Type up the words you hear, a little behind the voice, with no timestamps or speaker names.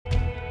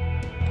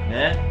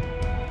Ne?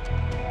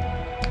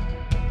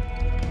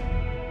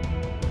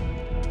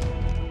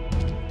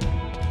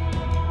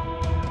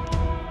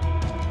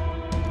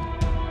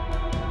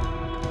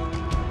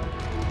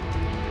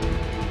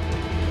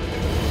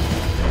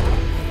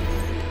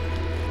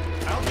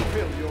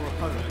 Outkill your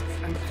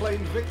opponents and claim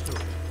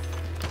victory.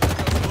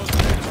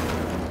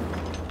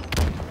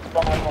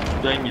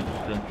 Üstten git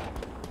üstten.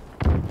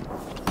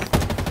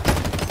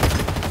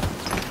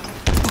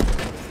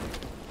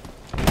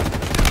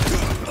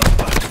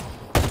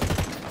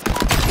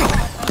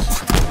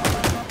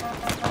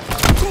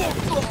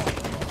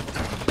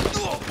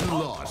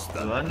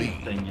 Lan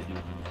üstten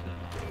gidiyorsun sen.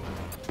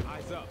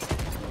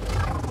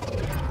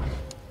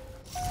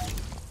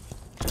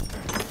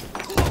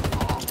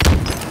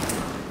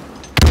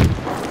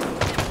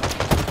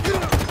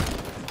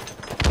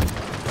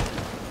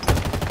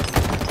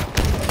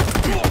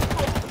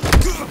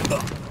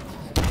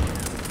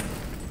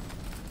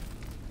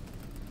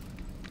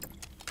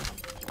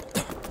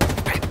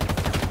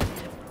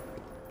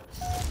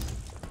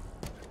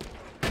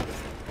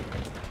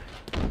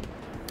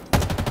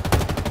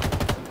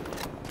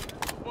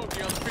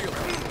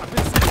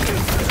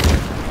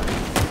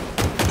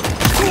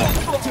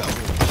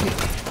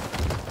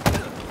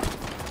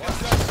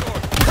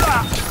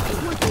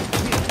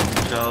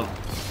 Çal.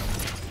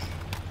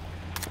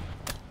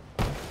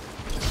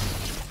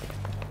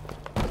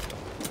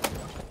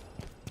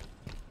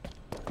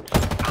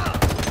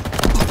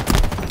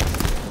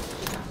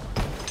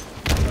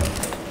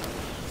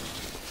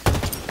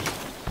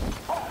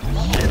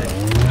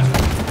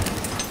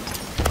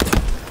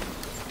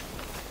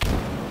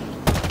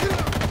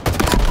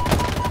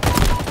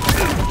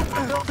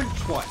 Think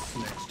twice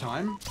next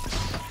time.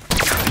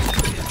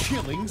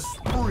 Killing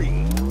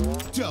spree.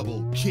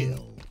 Double kill.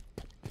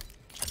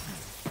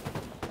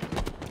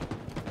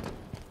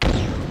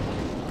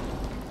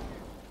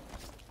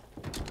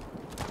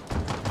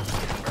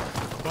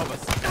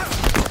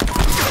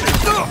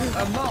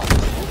 A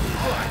mouthful.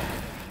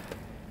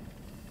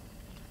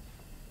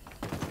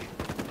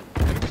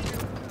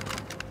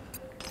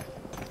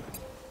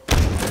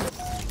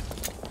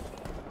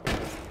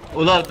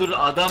 Ulan dur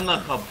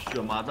adamla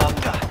kapışıyorum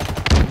adamla.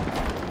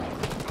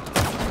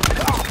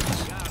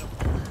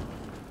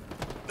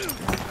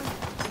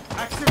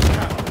 Active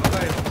camo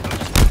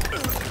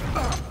available.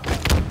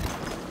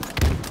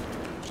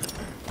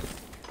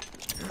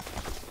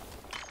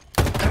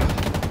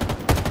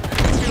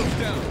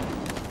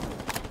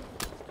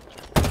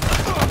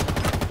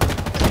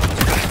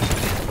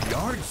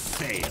 Yard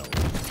sale.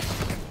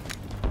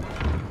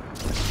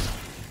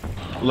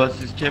 Ulan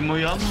siz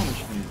kemoyu almamış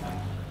mıydınız?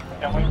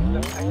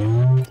 Yanında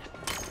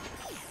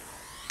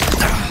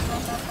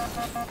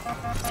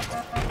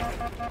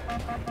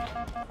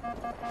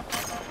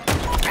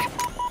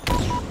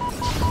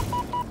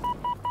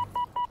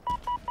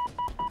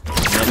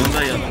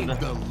yanında.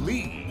 The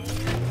lead.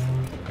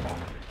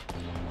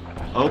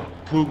 Hop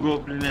Pooh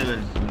Goblin'e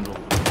verirsin Rob.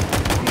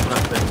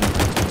 Bırak beni.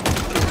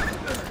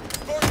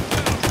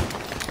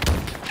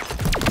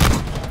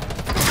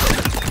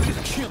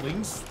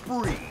 Killing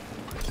spree.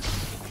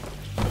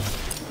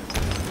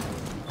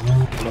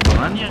 Ulan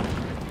bana niye?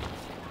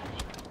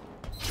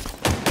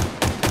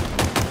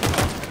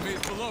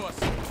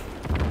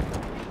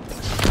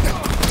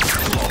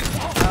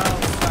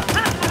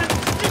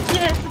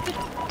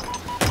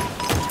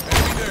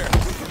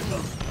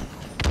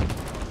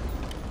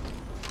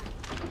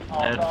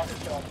 Evet.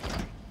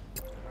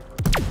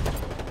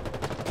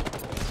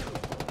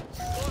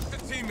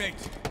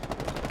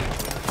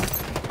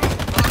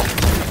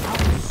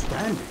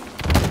 Outstanding.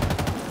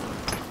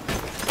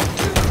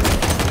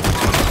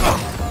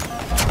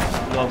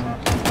 Ulan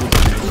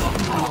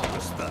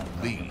Lost the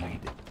lead.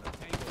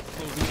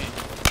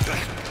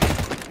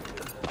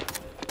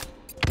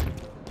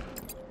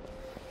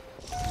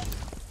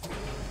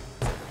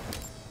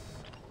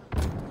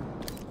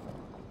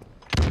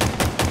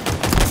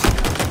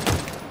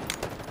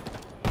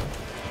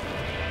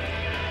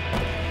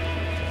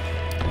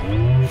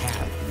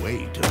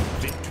 Halfway to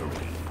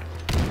victory.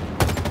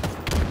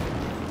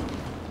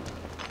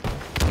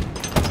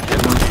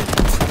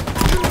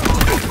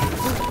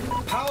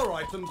 Power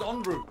items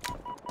en route.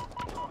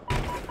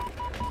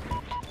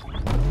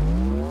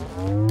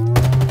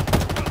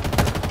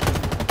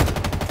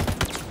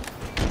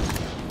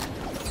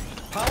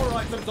 Power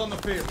items on the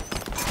field.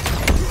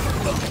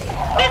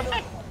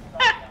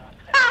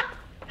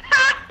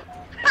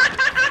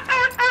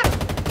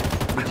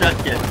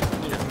 bıçak gel.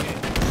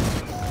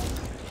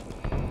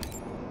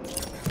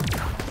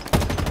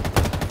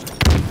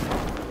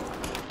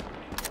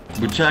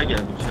 Bıçağa gel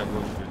bıçağa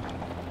boş ver.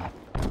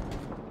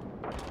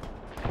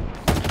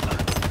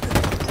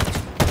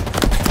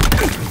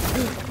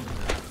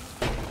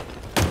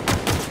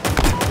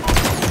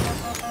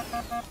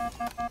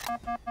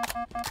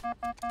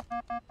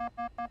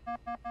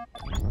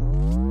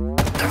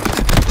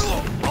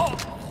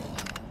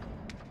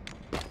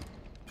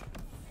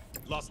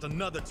 Lost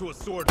another to a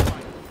sword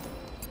fight.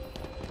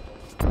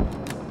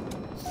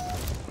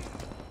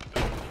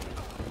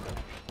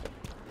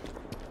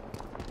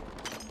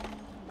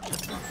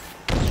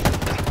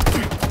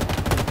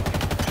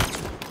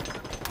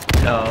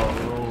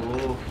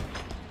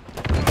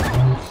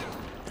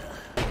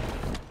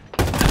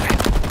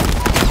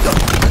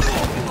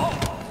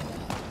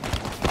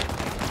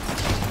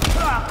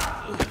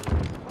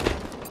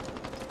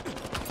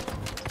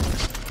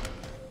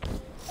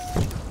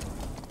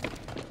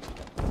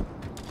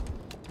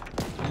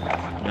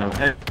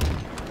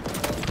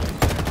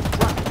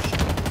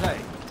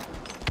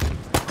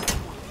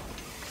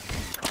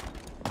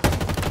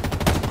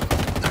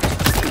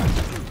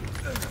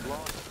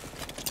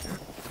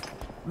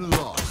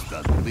 Lost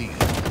the lead.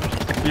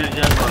 Bir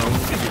can var onu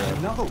ya.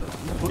 Another one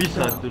put Bir down.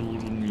 saattir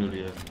vurulmuyor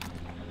ya.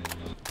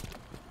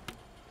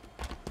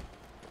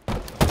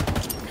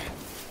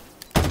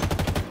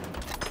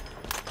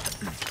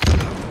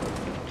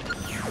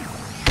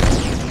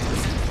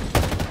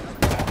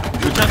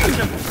 Bıçak.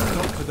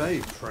 Not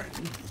today, friend.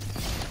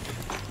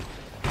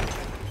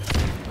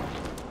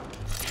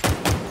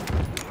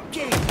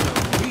 Gain the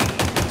lead.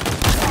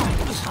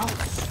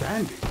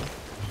 Outstanding.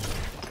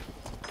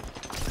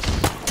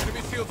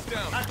 Enemy shields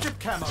down. Active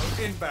camo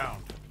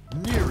inbound.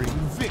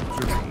 Nearing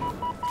victory.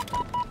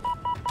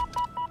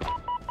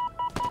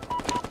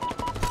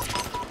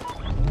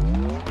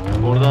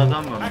 Orada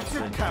adam var.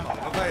 Active camo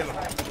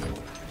available.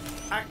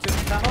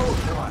 Active camo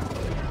acquired.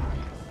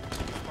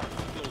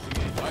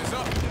 Eyes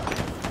up.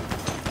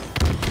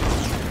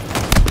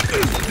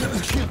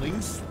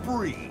 Killing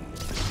spree.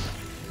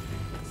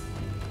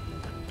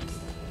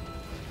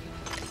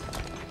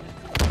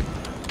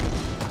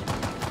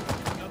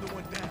 Another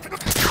one down.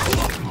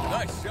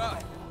 Nice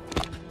shot.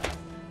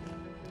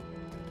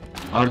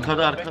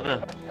 Arkada.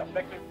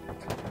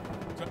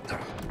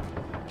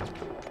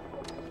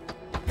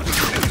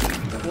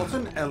 What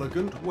an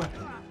elegant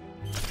weapon.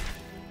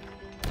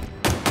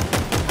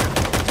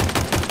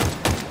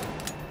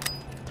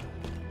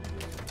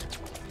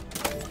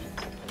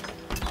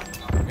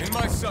 In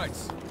my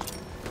sights.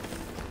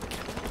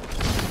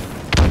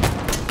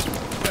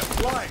 They're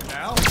flying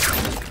now.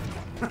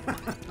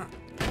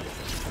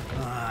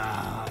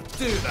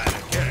 Do that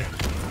again.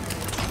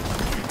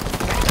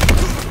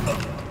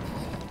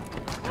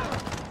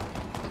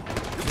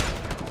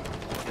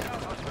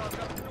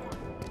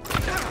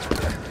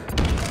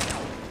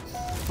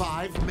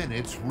 Five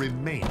minutes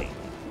remaining.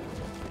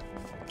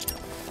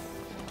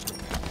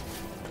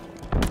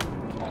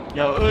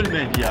 Ya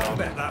ölmedi ya.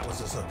 Bet that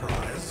was a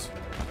surprise.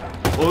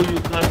 O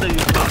yukarıda.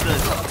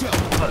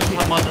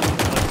 Tam adamın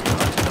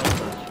karşısında.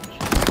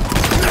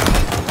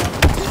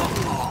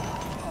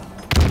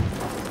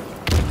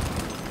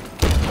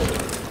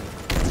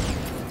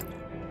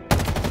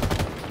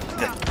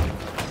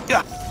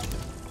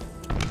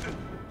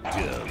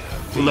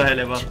 Ula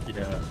hele bak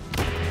ya.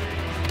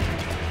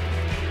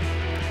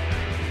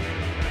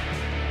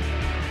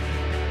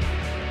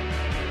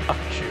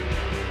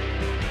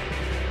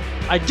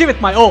 I give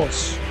it my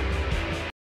alls.